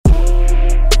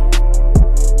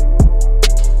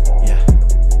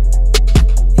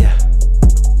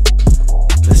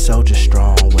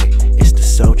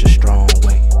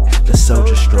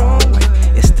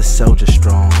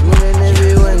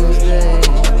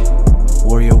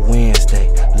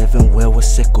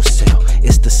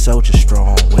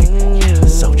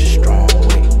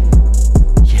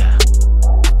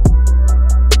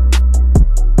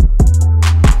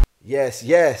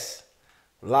yes.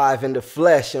 Live in the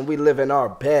flesh, and we living our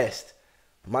best.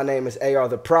 My name is AR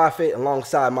the Prophet,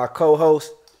 alongside my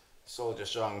co-host, Souljah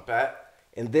Strong Pat.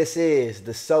 and this is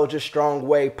the Souljah Strong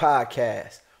Way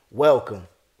podcast. Welcome.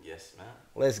 Yes, man.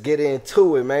 Let's get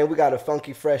into it, man. We got a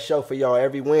funky, fresh show for y'all.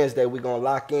 Every Wednesday, we're going to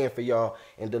lock in for y'all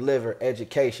and deliver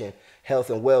education, health,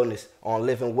 and wellness on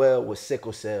living well with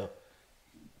sickle cell.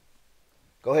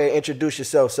 Go ahead and introduce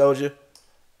yourself, Souljah.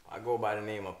 I go by the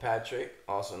name of Patrick,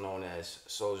 also known as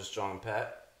Souljah Strong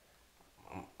Pat.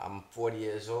 I'm 40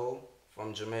 years old,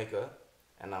 from Jamaica,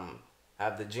 and I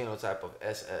have the genotype of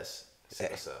SS,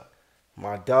 sickle cell.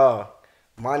 My dog.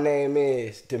 My name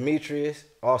is Demetrius,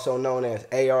 also known as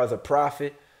AR the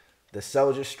Prophet, the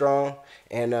Souljah Strong,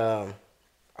 and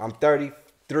I'm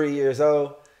 33 years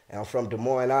old, and I'm from Des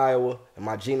Moines, Iowa, and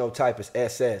my genotype is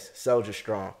SS, Souljah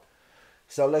Strong.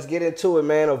 So let's get into it,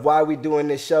 man, of why we doing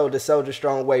this show, the Souljah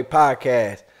Strong Way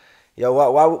podcast. Yo,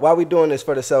 why we doing this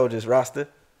for the soldiers, Rasta?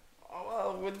 Oh,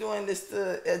 well, we're doing this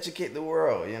to educate the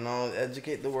world,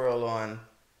 educate the world on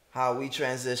how we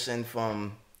transition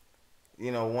from,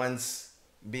 once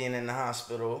being in the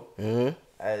hospital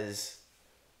as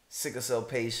sickle cell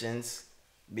patients,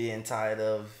 being tired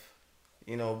of,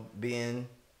 being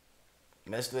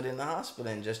messed with in the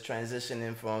hospital and just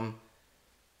transitioning from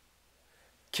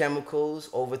chemicals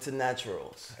over to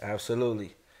naturals.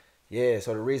 Absolutely. Yeah,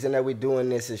 so the reason that we're doing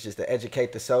this is just to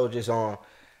educate the soldiers on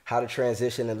how to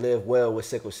transition and live well with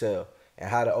sickle cell and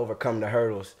how to overcome the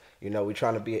hurdles. We're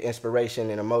trying to be an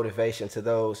inspiration and a motivation to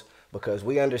those because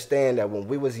we understand that when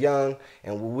we was young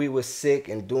and when we was sick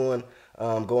and going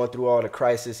through all the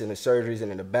crisis and the surgeries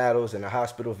and the battles and the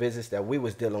hospital visits that we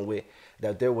was dealing with,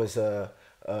 that there was a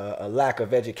lack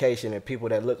of education and people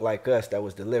that looked like us that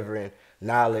was delivering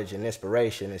knowledge and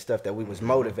inspiration and stuff that we was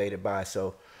motivated by.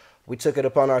 So we took it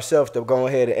upon ourselves to go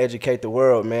ahead and educate the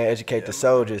world, man, educate the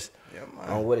soldiers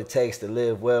on what it takes to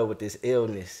live well with this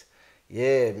illness.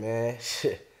 Yeah, man.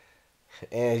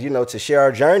 And, to share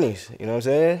our journeys, you know what I'm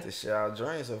saying? To share our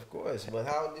journeys, of course. But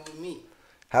how did we meet?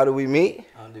 How do we meet?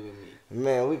 How did we meet?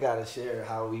 Man, we got to share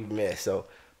how we met. So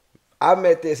I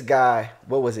met this guy,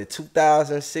 what was it,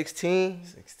 2016?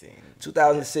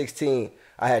 2016.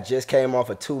 I had just came off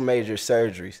of 2 major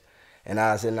surgeries, and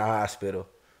I was in the hospital,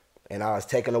 and I was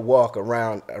taking a walk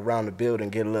around the building,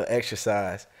 getting a little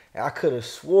exercise. And I could have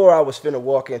swore I was finna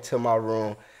walk into my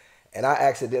room, and I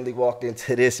accidentally walked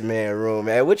into this man's room,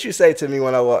 man. What you say to me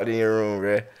when I walked in your room,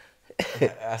 man?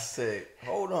 I said,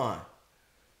 hold on.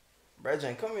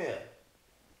 Brethren, come here.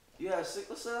 You have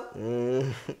sickle cell?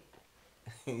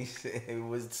 He said it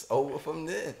was over from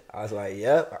there. I was like,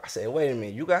 yep. I said, wait a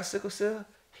minute, you got sickle cell?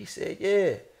 He said,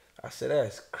 yeah. I said,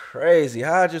 that's crazy.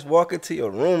 How I just walk into your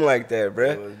room like that,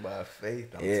 bruh? It was by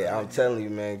faith. I'm telling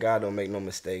you, man, God don't make no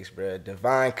mistakes, bruh.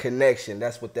 Divine connection,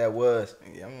 that's what that was.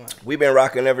 Yeah, man. We been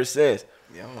rocking ever since.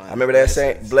 Yeah, man. I remember that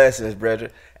same blessings,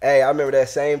 brother. Hey, I remember that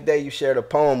same day you shared a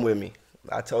poem with me.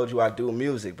 I told you I do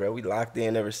music, bro. We locked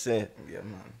in ever since. Yeah,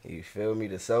 man. You feel me?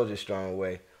 The Souljah Strong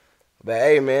Way. But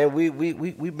hey, man, we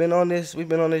been on this. We've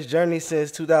been on this journey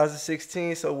since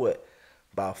 2016. So what?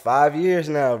 About 5 years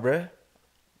now, bruh.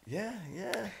 Yeah.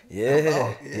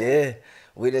 Yeah.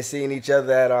 We done seen each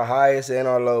other at our highest and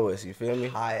our lowest. You feel me?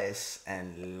 Highest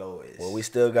and lowest. Well, we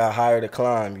still got higher to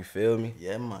climb. You feel me?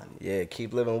 Yeah, man. Yeah,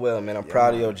 keep living well, man. I'm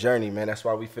proud of your journey, man. That's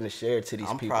why we finna share it to these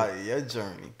people. I'm proud of your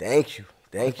journey. Thank you.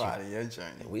 I'm proud of your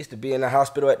journey. We used to be in the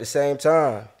hospital at the same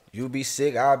time. You be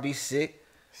sick, I'll be sick.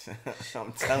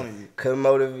 I'm telling you. Couldn't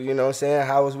motivate, you know what I'm saying?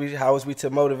 How was we to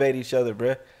motivate each other,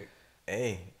 bruh?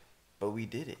 Hey, but we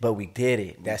did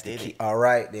it. That's the key. All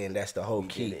right, then. That's the whole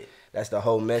key. That's the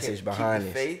whole message behind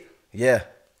this. this. Faith. Yeah.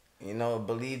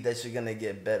 Believe that you're gonna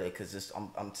get better. Cause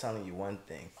I'm telling you one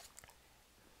thing.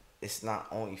 It's not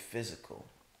only physical.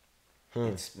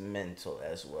 It's mental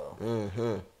as well.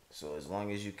 So as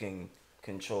long as you can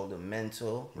control the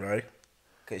mental, right?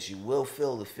 Cause you will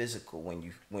feel the physical when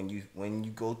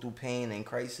you go through pain and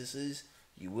crises.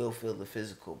 You will feel the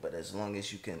physical, but as long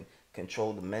as you can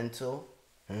control the mental.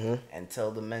 And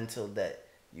tell the mental that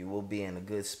you will be in a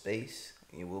good space,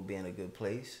 you will be in a good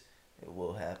place, it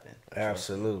will happen.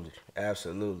 Absolutely.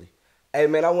 Hey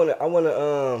man, I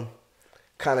wanna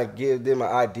kind of give them an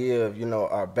idea of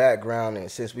our background, and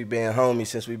since we been homies,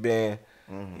 since we been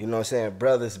you know what I'm saying,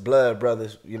 brothers, blood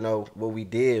brothers, what we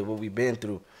did, what we been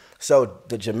through. So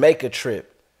the Jamaica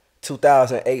trip,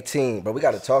 2018, bro, we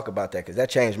got to talk about that because that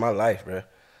changed my life, bro.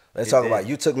 Let's talk about it.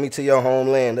 You took me to your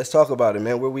homeland. Let's talk about it,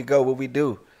 man. Where we go, what we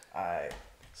do. All right.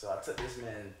 So I took this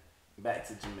man back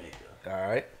to Jamaica. All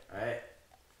right.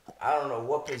 I don't know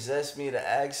what possessed me to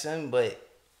ask him, but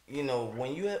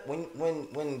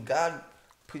when God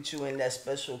put you in that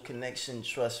special connection.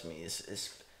 Trust me,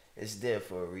 it's there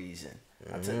for a reason.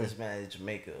 I took this man to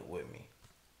Jamaica with me.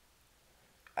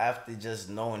 After just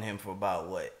knowing him for about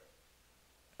what,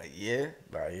 a year?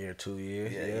 About a year, 2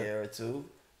 years. Yeah, a year or two.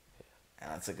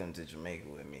 And I took him to Jamaica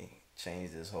with me.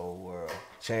 Changed his whole world.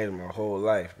 Changed my whole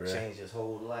life, bro. Changed his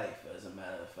whole life, as a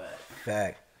matter of fact.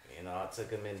 Fact. You know, I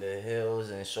took him in the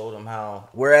hills and showed him how.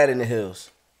 Where at in the hills?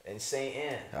 In St.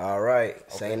 Anne. All right,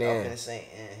 St. Anne. Up in St.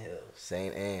 Anne Hills.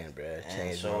 St. Anne, bro.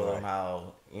 And showed him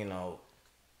how, you know,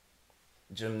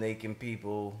 Jamaican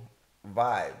people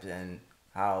vibes and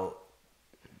how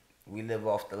we live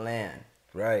off the land.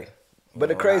 Right. But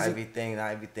the crazy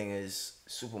everything is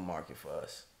supermarket for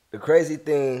us. The crazy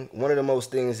thing, one of the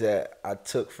most things that I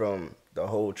took from the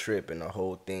whole trip and the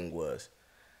whole thing was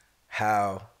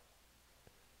how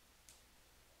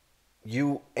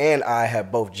you and I have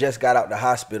both just got out the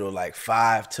hospital like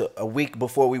a week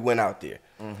before we went out there.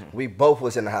 Mm-hmm. We both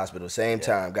was in the hospital same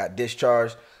time, got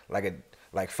discharged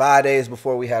like 5 days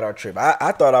before we had our trip.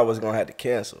 I thought I was gonna have to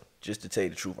cancel, just to tell you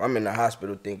the truth. I'm in the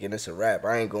hospital thinking it's a wrap.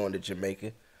 I ain't going to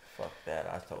Jamaica. Fuck that.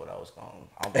 I thought I was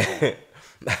going.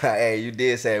 Hey, you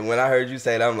did say it. When I heard you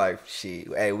say it, I'm like, shit.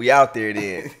 Hey, we out there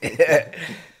then.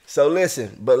 So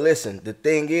listen, the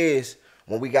thing is,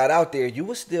 when we got out there, you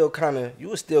was still kind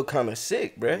of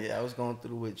sick, bruh. Yeah, I was going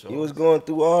through withdrawals. You was going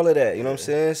through all of that. You know what I'm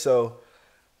saying? So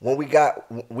when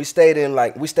we stayed in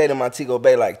Montego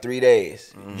Bay like 3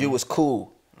 days. Mm-hmm. You was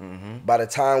cool. Mm-hmm. By the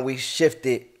time we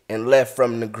shifted and left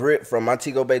from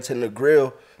Montego Bay to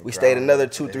Negril, we stayed another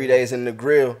 2-3 days in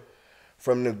Negril.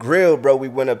 From Negril, bro, we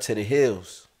went up to the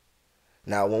hills.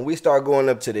 Now, when we start going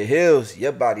up to the hills,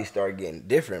 your body start getting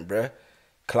different, bruh.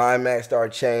 Climax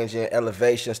start changing,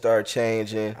 elevation start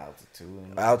changing,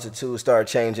 altitude start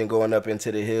changing, going up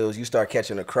into the hills. You start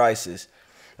catching a crisis.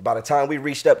 By the time we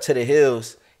reached up to the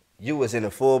hills, you was in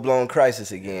a full-blown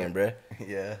crisis again, bruh.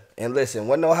 Yeah. And listen,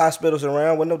 wasn't no hospitals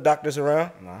around, wasn't no doctors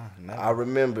around. Nah. I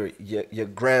remember your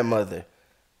grandmother.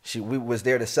 We was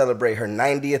there to celebrate her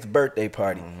 90th birthday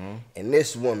party. Mm-hmm. And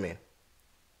this woman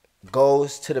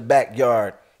goes to the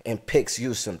backyard and picks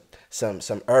you some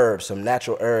herbs, some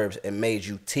natural herbs, and made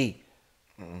you tea.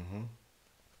 Mm-hmm.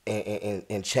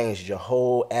 And changed your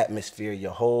whole atmosphere,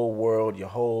 your whole world, your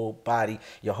whole body,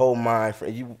 your whole mind.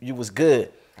 You was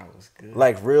good. I was good.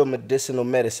 Like real medicinal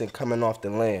medicine coming off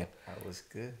the land. I was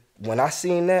good. When I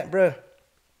seen that, bruh,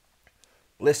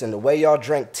 listen, the way y'all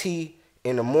drank tea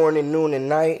in the morning, noon, and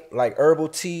night, like herbal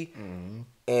tea, mm-hmm.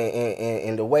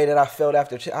 and the way that I felt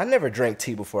after I never drank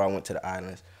tea before I went to the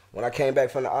islands. When I came back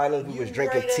from the islands, we was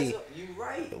drinking tea. You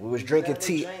right. We was drinking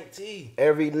tea.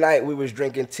 Every night we was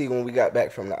drinking tea when we got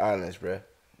back from the islands, bruh.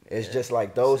 It's just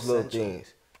like those little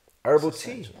things. Herbal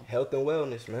tea, health and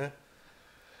wellness, man.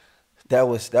 That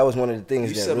was one of the things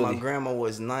you that said really... my grandma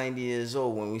was 90 years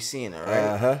old when we seen her,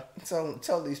 right? Uh-huh.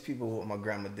 Tell these people what my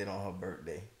grandma did on her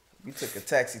birthday. We took a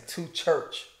taxi to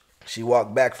church. She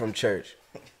walked back from church.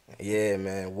 Yeah,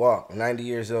 man, walk. 90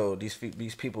 years old. These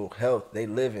people, they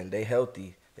living, they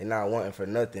healthy. They not wanting for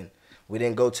nothing. We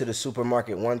didn't go to the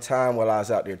supermarket one time while I was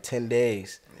out there 10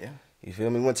 days. Yeah. You feel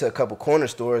me? Went to a couple corner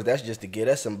stores. That's just to get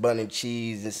us some bun and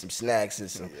cheese and some snacks and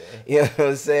some, you know what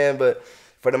I'm saying? But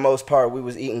for the most part, we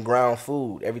was eating ground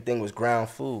food. Everything was ground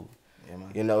food. Yeah,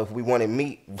 man. You know, if we wanted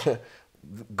meat,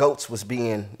 goats was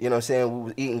being, you know what I'm saying? We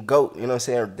was eating goat, you know what I'm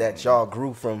saying? That y'all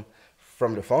grew from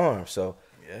the farm. So,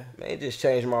 yeah, man, it just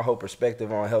changed my whole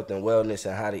perspective on health and wellness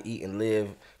and how to eat and live.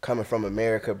 Coming from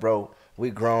America, bro, we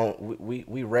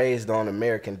raised on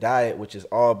American diet, which is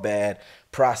all bad.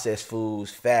 Processed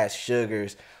foods, fats,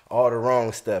 sugars, all the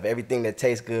wrong stuff. Everything that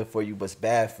tastes good for you but's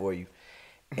bad for you.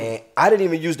 And I didn't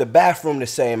even use the bathroom the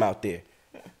same out there.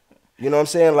 You know what I'm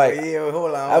saying? Like,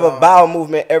 hold on. I have a bowel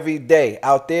movement every day.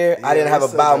 Out there, I didn't have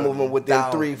a bowel movement within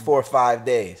 3, 4, 5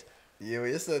 days. Yeah,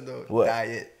 you said though. What?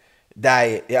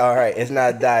 Diet. Yeah, all right. It's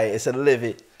not diet. It's a live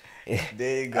it.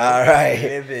 There you go. All right.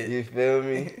 Live it. You feel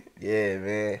me? Yeah,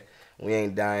 man. We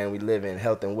ain't dying. We live in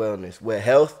health and wellness. With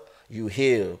health, you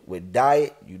heal. With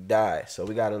diet, you die. So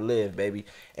we gotta live, baby.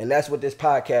 And that's what this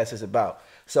podcast is about.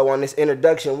 So on this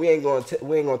introduction, we ain't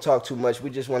gonna talk too much. We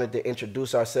just wanted to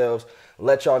introduce ourselves,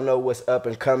 let y'all know what's up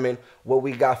and coming, what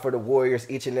we got for the Warriors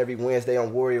each and every Wednesday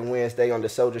on Warrior Wednesday on the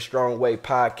Souljah Strong Way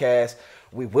podcast.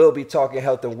 We will be talking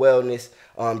health and wellness,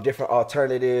 different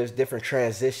alternatives, different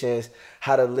transitions,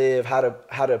 how to live, how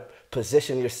to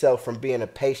position yourself from being a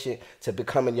patient to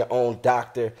becoming your own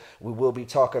doctor. We will be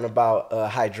talking about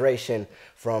hydration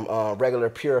from regular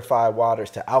purified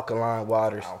waters to alkaline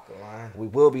waters. We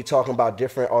will be talking about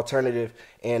different alternative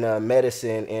in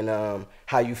medicine and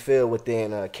how you feel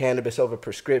within cannabis over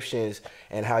prescriptions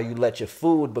and how you let your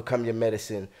food become your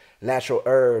medicine natural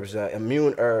herbs,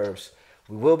 immune herbs.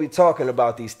 We will be talking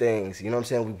about these things. You know what I'm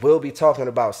saying? We will be talking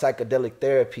about psychedelic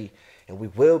therapy. And we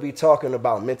will be talking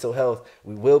about mental health.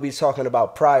 We will be talking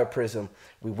about priapism.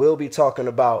 We will be talking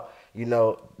about, you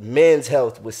know, men's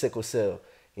health with sickle cell.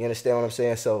 You understand what I'm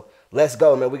saying? So let's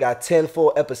go, man. We got 10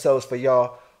 full episodes for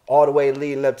y'all all the way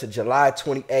leading up to July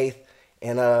 28th.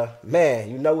 And, man,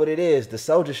 you know what it is. The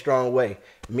Souljah Strong way.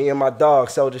 Me and my dog,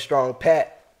 Souljah Strong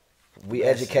Pat, we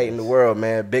educating the world,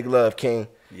 man. Big love, King.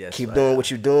 Yes, Keep doing what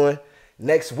you're doing.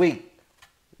 Next week,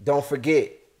 don't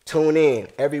forget, tune in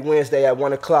every Wednesday at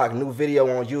 1 o'clock. New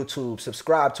video on YouTube.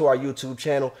 Subscribe to our YouTube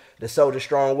channel, The Souljah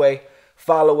Strong Way.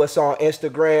 Follow us on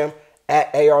Instagram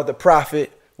at AR The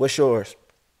Prophet. What's yours?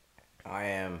 I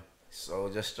am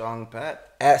Souljah Strong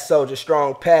Pat. At Souljah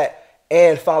Strong Pat.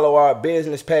 And follow our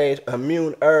business page,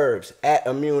 Immune Herbs, at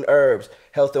Immune Herbs.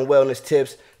 Health and wellness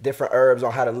tips, different herbs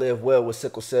on how to live well with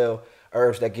sickle cell.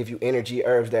 Herbs that give you energy,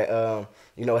 herbs that,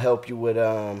 you know, help you with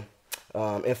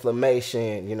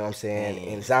inflammation, you know what I'm saying,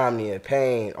 insomnia,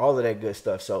 pain, all of that good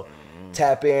stuff. So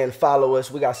tap in, follow us.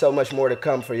 We got so much more to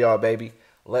come for y'all, baby.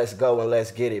 Let's go and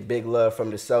let's get it. Big love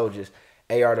from the soldiers.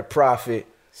 AR The Prophet.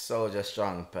 Souljah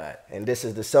Strong Pat. And this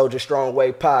is the Souljah Strong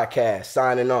Way podcast.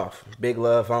 Signing off. Big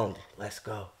love only. Let's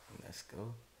go. Let's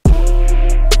go.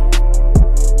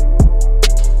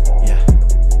 Yeah.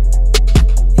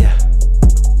 Yeah.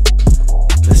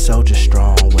 The Souljah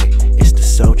Strong Way. It's the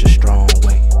Souljah Strong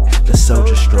Way. The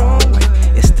Souljah Strong Way.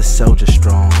 It's the Souljah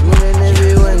Strong Way.